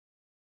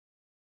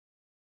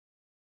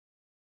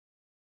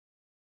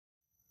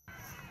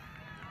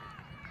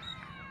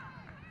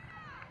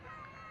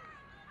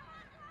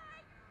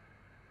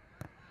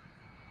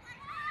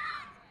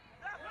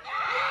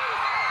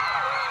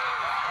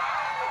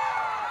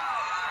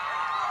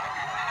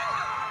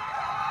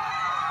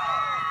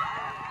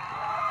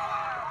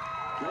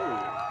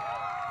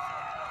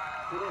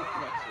It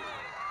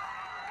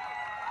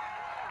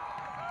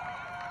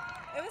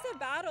was a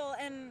battle,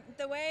 and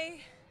the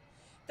way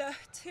the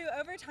two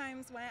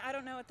overtimes went, I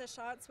don't know what the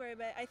shots were,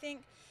 but I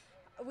think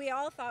we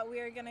all thought we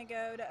were going to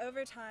go to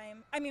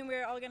overtime. I mean, we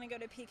were all going to go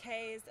to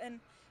PKs. And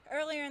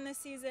earlier in the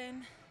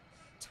season,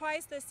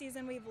 twice this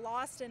season, we've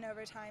lost in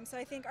overtime. So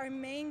I think our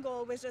main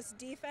goal was just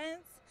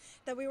defense,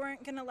 that we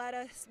weren't going to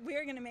we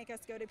were going to make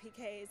us go to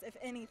PKs, if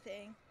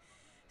anything.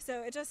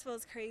 So it just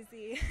feels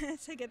crazy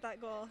to get that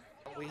goal.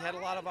 We had a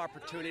lot of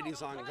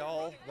opportunities on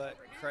goal, but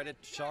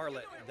credit to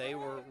Charlotte. They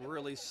were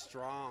really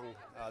strong.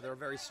 They were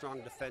very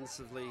strong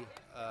defensively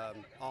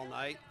all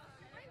night.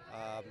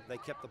 They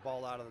kept the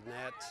ball out of the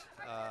net.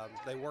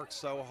 They worked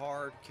so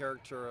hard,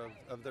 character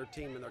of their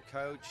team and their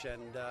coach, and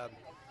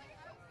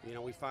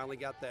we finally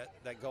got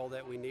that goal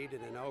that we needed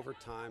in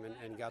overtime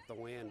and got the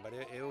win. But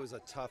it was a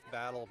tough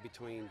battle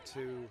between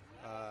two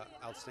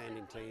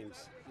outstanding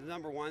teams. The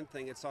number one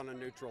thing, it's on a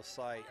neutral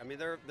site. I mean,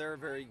 they're a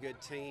very good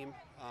team.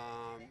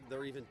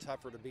 They're even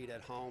tougher to beat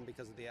at home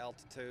because of the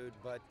altitude.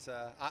 But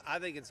I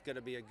think it's going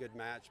to be a good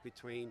match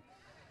between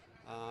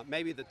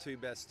maybe the two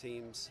best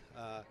teams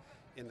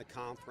in the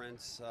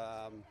conference.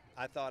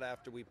 I thought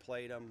after we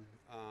played them,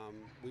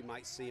 we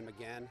might see them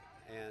again.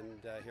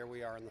 And here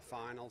we are in the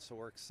final, so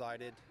we're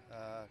excited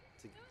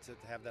to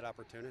have that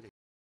opportunity.